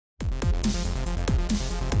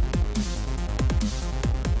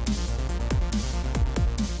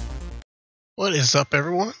What is up,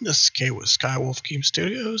 everyone? This is Kay with Skywolf Game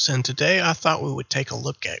Studios, and today I thought we would take a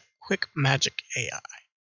look at QuickMagic.AI.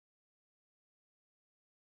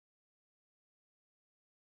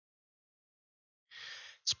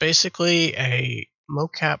 It's basically a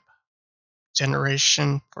mocap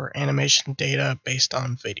generation for animation data based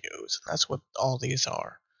on videos. That's what all these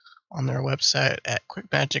are on their website at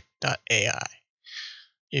QuickMagic.AI.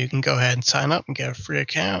 You can go ahead and sign up and get a free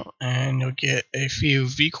account, and you'll get a few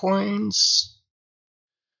V-coins,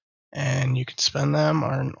 and you can spend them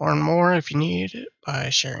or earn more if you need it by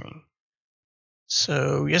sharing.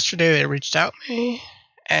 So yesterday they reached out to me,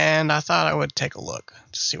 and I thought I would take a look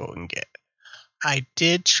to see what we can get. I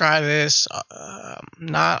did try this,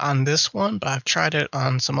 not on this one, but I've tried it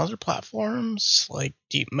on some other platforms like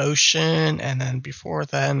Deep Motion, and then before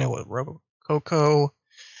then it was Rococo,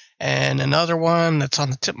 and another one that's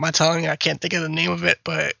on the tip of my tongue. I can't think of the name of it,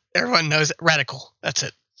 but everyone knows it. Radical. That's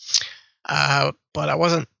it. But I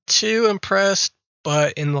wasn't too impressed.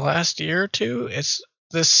 But in the last year or two,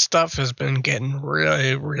 this stuff has been getting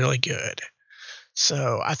really, really good.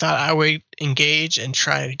 So I thought I would engage and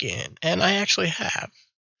try it again, and I actually have.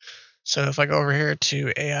 So if I go over here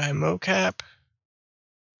to AI Mocap,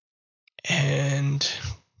 and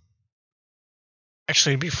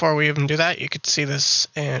actually before we even do that, you could see this,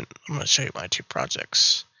 and I'm going to show you my two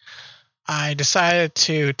projects. I decided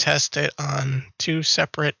to test it on two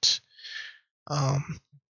separate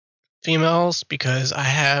females because I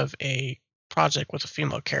have a project with a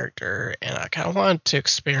female character, and I kind of wanted to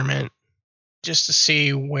experiment just to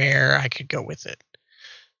see where I could go with it.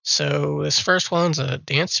 So this first one's a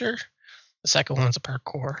dancer, the second one's a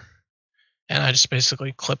parkour, and I just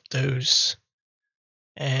basically clipped those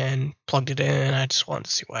and plugged it in, and I just wanted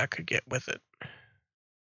to see what I could get with it.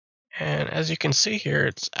 And as you can see here,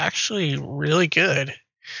 it's actually really good.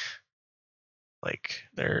 Like,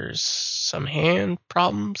 there's some hand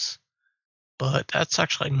problems, but that's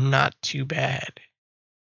actually not too bad.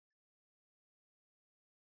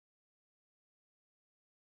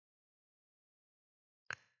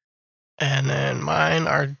 And then mine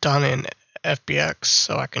are done in FBX,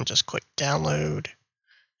 so I can just click download,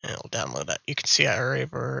 and it'll download that. You can see I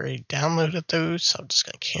already downloaded those, so I'm just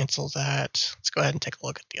going to cancel that. Let's go ahead and take a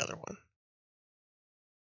look at the other one.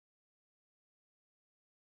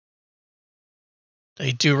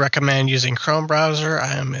 They do recommend using Chrome browser.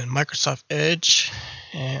 I am in Microsoft Edge,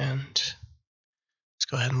 and let's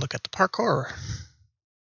go ahead and look at the parkour.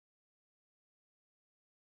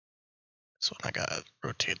 So I gotta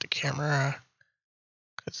rotate the camera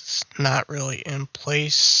because it's not really in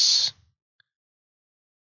place.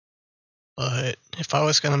 But if I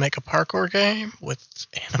was going to make a parkour game with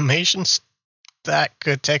animations, that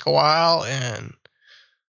could take a while, and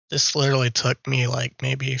this literally took me like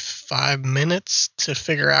maybe 5 minutes to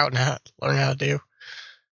figure out and learn how to do.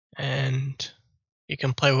 And you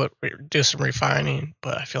can play with, do some refining,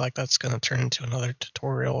 but I feel like that's going to turn into another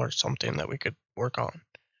tutorial or something that we could work on.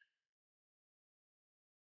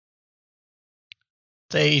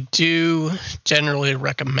 They do generally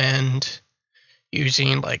recommend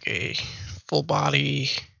using like a full body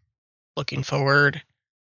looking forward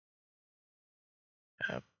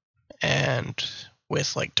and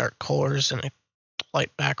with like dark colors and a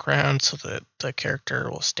light background so that the character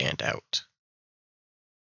will stand out.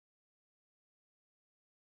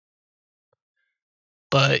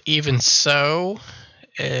 But even so,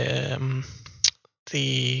 the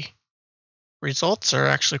results are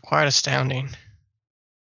actually quite astounding.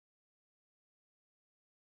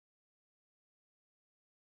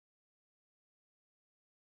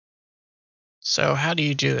 So how do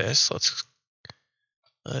you do this?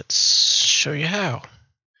 Let's show you how.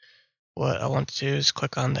 What I want to do is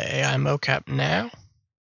click on the AI Mocap now.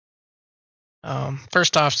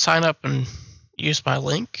 First off, sign up and use my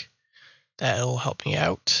link. That'll help me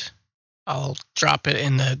out. I'll drop it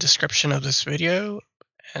in the description of this video,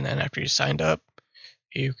 and then after you signed up,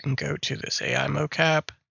 you can go to this AI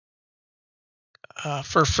Mocap.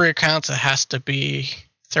 For free accounts, it has to be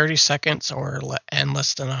 30 seconds and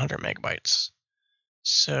less than 100 megabytes.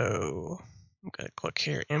 So I'm going to click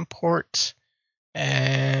here, import,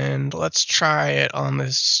 and let's try it on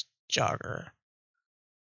this jogger.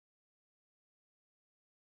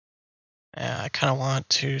 I kind of want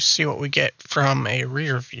to see what we get from a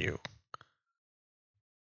rear view.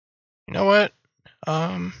 You know what?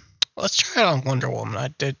 Let's try it on Wonder Woman. I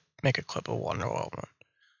did make a clip of Wonder Woman.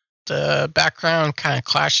 The background kind of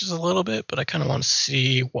clashes a little bit, but I kind of want to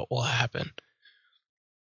see what will happen.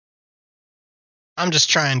 I'm just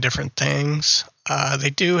trying different things. They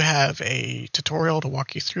do have a tutorial to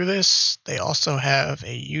walk you through this. They also have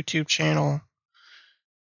a YouTube channel,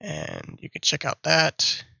 and you can check out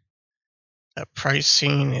that. The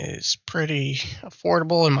pricing is pretty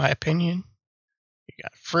affordable in my opinion. You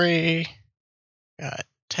got free, got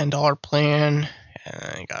 $10 plan, and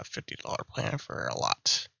then you got $50 plan for a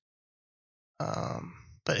lot.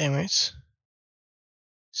 But anyways,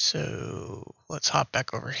 so let's hop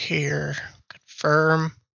back over here,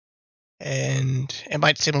 confirm, and it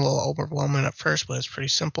might seem a little overwhelming at first, but it's pretty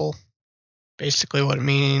simple. Basically what it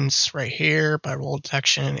means right here by roll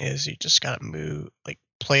detection is you just gotta move, like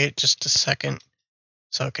play it just a second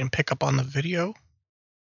so it can pick up on the video,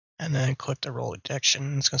 and then click the roll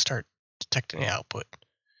detection. It's gonna start detecting the output.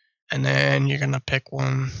 And then you're gonna pick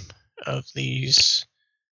one of these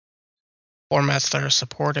formats that are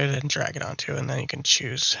supported and drag it onto, and then you can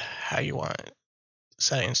choose how you want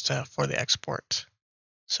settings for the export.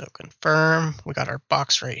 So confirm, we got our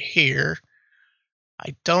box right here.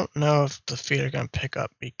 I don't know if the feed are going to pick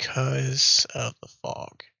up because of the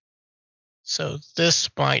fog. So this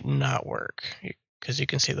might not work because you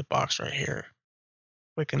can see the box right here.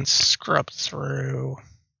 We can scrub through.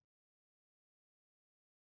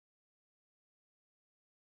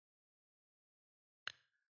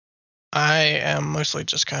 I am mostly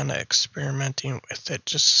just kind of experimenting with it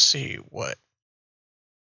just to see what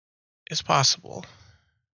is possible.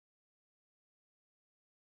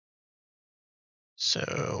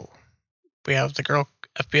 So we have the girl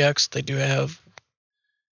FBX. They do have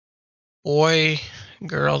boy,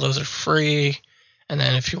 girl. Those are free. And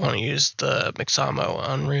then if you want to use the Mixamo,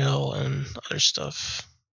 Unreal, and other stuff,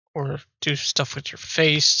 or do stuff with your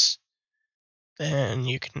face, then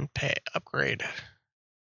you can pay upgrade.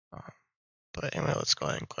 But anyway, let's go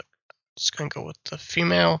ahead and click. Just gonna go with the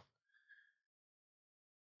female,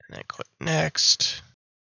 and then click next.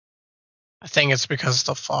 I think it's because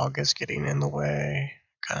the fog is getting in the way.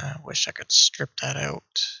 Kind of wish I could strip that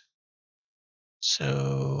out.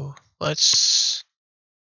 So let's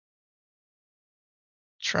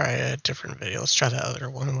try a different video. Let's try the other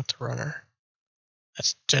one with the runner.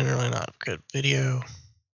 That's generally not a good video.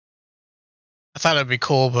 I thought it'd be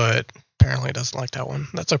cool, but apparently it doesn't like that one.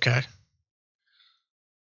 That's okay.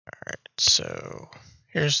 Alright, so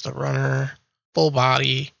here's the runner, full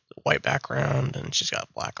body, white background, and she's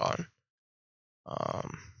got black on.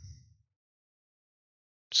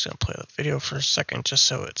 Just gonna play the video for a second just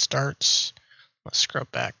so it starts. Let's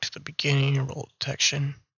scrub back to the beginning, roll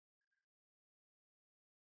detection.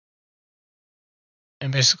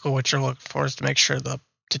 And basically what you're looking for is to make sure the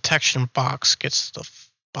detection box gets the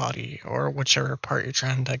body or whichever part you're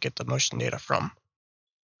trying to get the motion data from.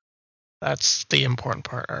 That's the important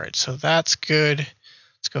part. All right, so that's good.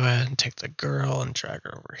 Let's go ahead and take the girl and drag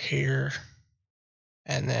her over here.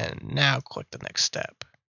 And then now click the next step.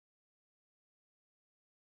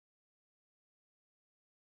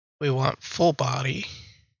 We want full body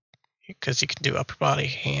because you can do upper body,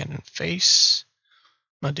 hand, and face.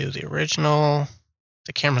 I'm gonna do the original.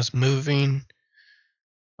 The camera's moving.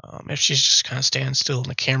 If she's just kind of standing still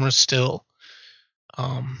and the camera's still,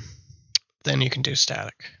 then you can do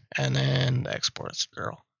static. And then the export is the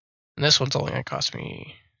girl. And this one's only gonna cost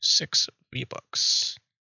me 6 V-Bucks,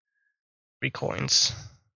 3 coins.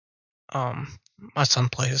 My son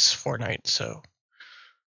plays Fortnite, so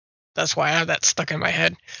that's why I have that stuck in my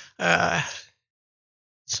head.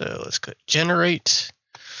 So let's click generate,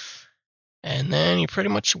 and then you pretty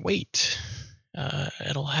much wait.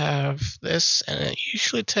 It'll have this, and it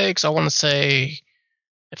usually takes, I want to say,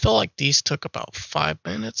 I feel like these took about 5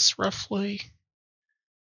 minutes roughly.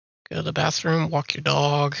 Go to the bathroom, walk your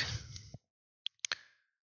dog,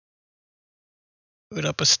 boot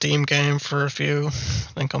up a Steam game for a few,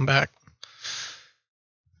 then come back.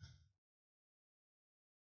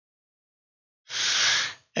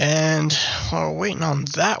 And while we're waiting on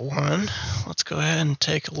that one, let's go ahead and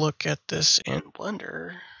take a look at this in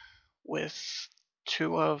Blender with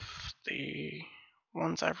 2 of the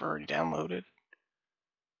ones I've already downloaded.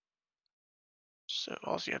 So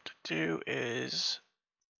all you have to do is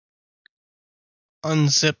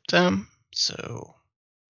unzip them. So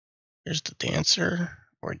here's the dancer,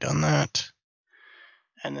 already done that.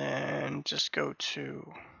 And then just go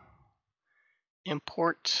to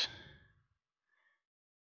import.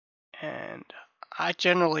 And I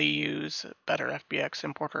generally use Better FBX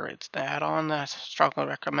Importer. It's the add-on that I strongly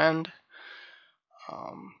recommend.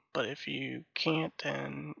 But if you can't,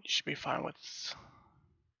 then you should be fine with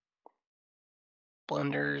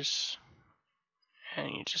Blender's. And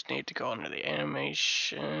you just need to go under the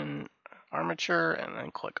animation armature and then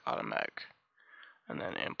click automatic and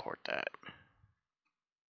then import that.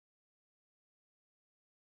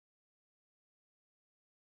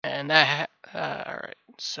 And that, alright,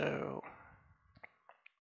 so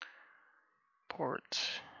Viewport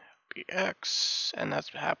BX, and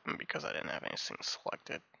that's what happened because I didn't have anything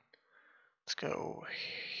selected. Let's go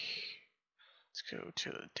to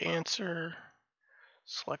the dancer,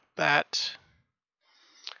 select that.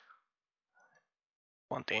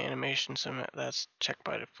 Want the animation submit, that's checked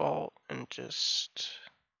by default, and just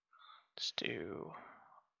do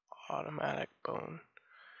automatic bone.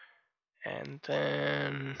 And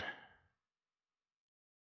then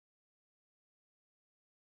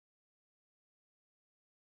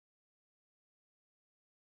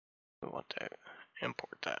we want to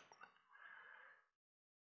import that.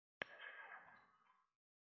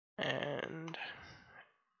 And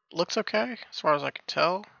looks okay as far as I can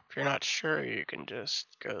tell. If you're not sure, you can just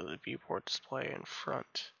go to the viewport display in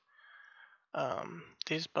front.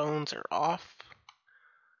 These bones are off,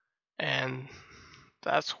 and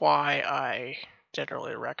that's why I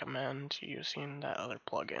generally recommend using that other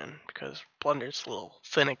plugin, because Blender's a little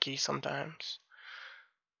finicky sometimes.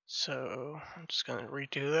 So I'm just going to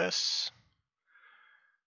redo this.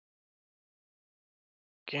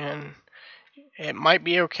 Again, it might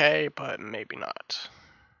be okay, but maybe not.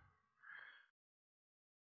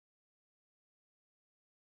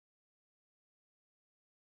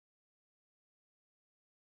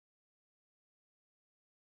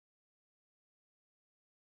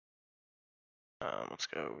 Let's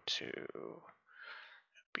go to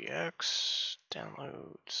BX,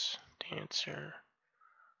 downloads, dancer,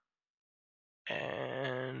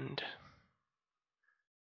 and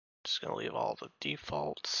just gonna leave all the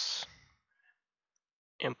defaults.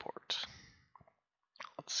 Import.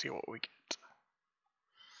 Let's see what we get.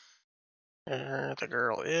 There the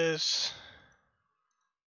girl is.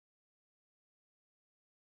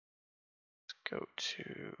 Let's go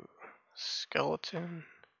to skeleton,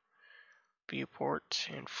 viewport,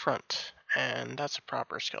 and front, and that's a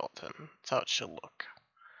proper skeleton. That's how it should look.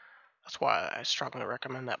 That's why I strongly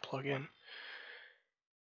recommend that plugin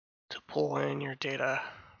to pull in your data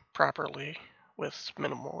properly with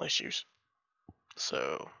minimal issues.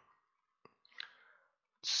 So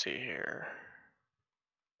let's see here.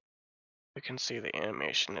 We can see the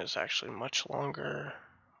animation is actually much longer,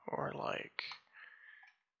 or like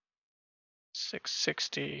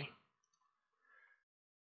 660.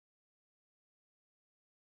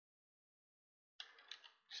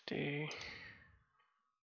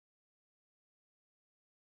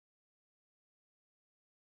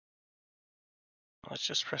 Let's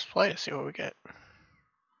just press play to see what we get.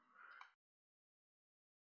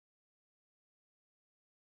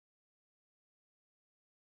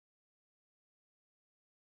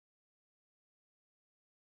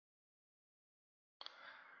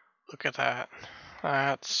 Look at that.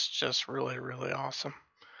 That's just really, really awesome.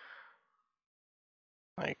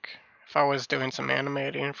 Like, if I was doing some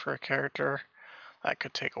animating for a character, that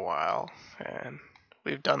could take a while. And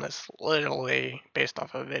we've done this literally based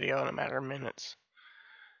off a video in a matter of minutes.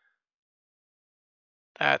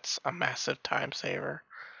 That's a massive time saver.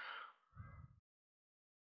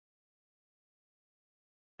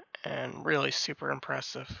 And really super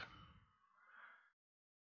impressive.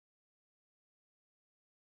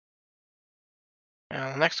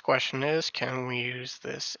 Now the next question is, can we use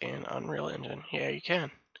this in Unreal Engine? Yeah, you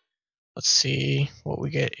can. Let's see what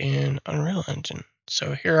we get in Unreal Engine.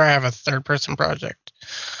 So here I have a third-person project.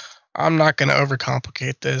 I'm not going to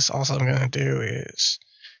overcomplicate this. All I'm going to do is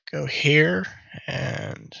go here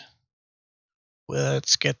and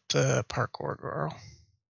let's get the parkour girl.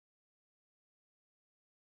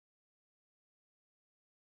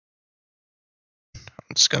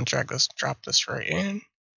 I'm just going to drop this right in.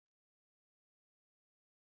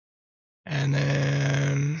 And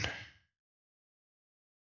then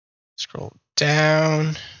scroll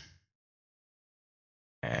down.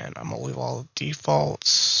 And I'm going to leave all the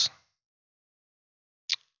defaults.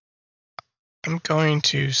 I'm going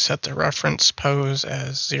to set the reference pose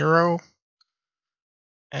as 0.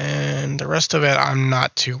 And the rest of it I'm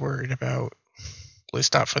not too worried about, at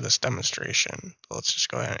least not for this demonstration. But let's just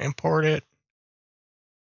go ahead and import it.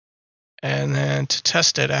 And then to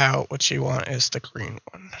test it out, what you want is the green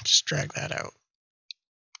one. Just drag that out.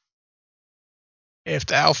 If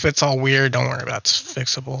the outfit's all weird, don't worry about it. It's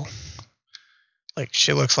fixable. Like,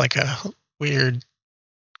 she looks like a weird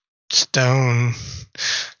stone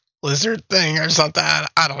lizard thing or something.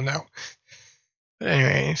 I don't know. But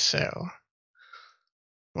anyway, so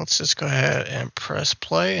let's just go ahead and press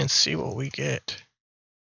play and see what we get.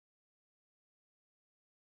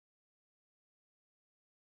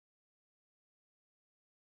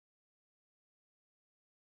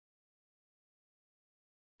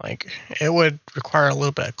 Like, it would require a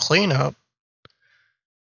little bit of cleanup,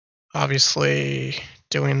 Obviously,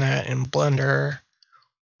 doing that in Blender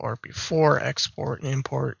or before export and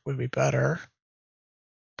import would be better.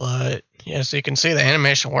 But as you can see, the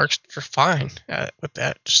animation works for fine with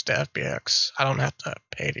that, just the FBX. I don't have to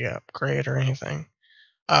pay to upgrade or anything.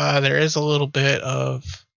 There is a little bit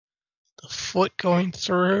of the foot going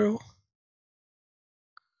through.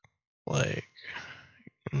 Like,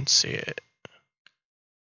 you can see it.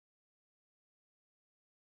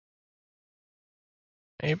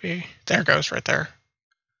 Maybe. There it goes right there.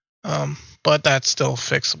 But that's still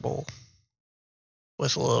fixable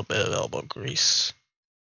with a little bit of elbow grease.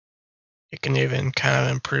 You can even kind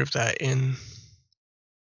of improve that in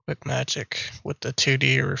QuickMagic with the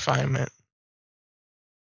 2D refinement.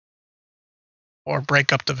 Or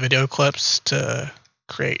break up the video clips to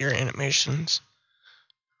create your animations.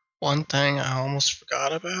 One thing I almost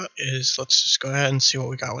forgot about is, let's just go ahead and see what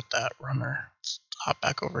we got with that runner. Let's hop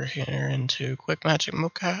back over here into QuickMagic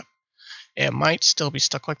Mocap. It might still be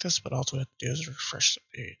stuck like this, but all we have to do is refresh the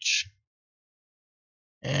page.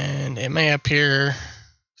 And it may appear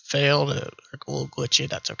failed or a little glitchy.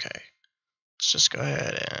 That's okay. Let's just go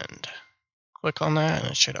ahead and click on that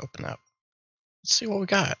and it should open up. Let's see what we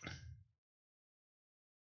got.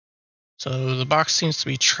 So the box seems to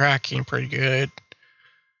be tracking pretty good.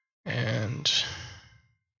 And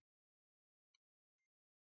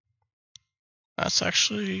that's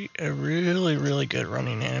actually a really, really good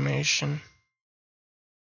running animation.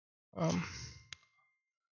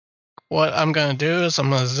 What I'm going to do is I'm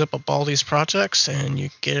going to zip up all these projects and you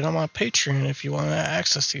can get it on my Patreon if you want to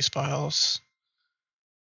access these files.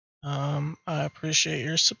 I appreciate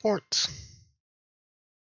your support.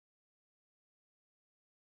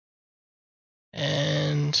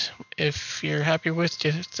 And if you're happy with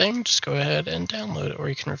your thing, just go ahead and download it, or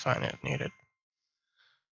you can refine it if needed.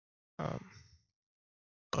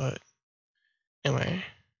 But anyway,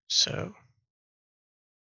 so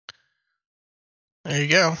there you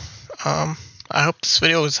go. I hope this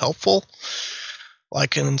video was helpful.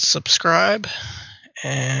 Like and subscribe,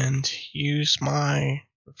 and use my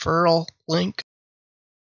referral link.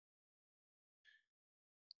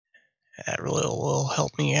 That really will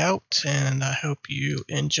help me out, and I hope you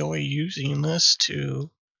enjoy using this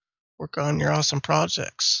to work on your awesome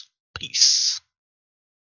projects. Peace.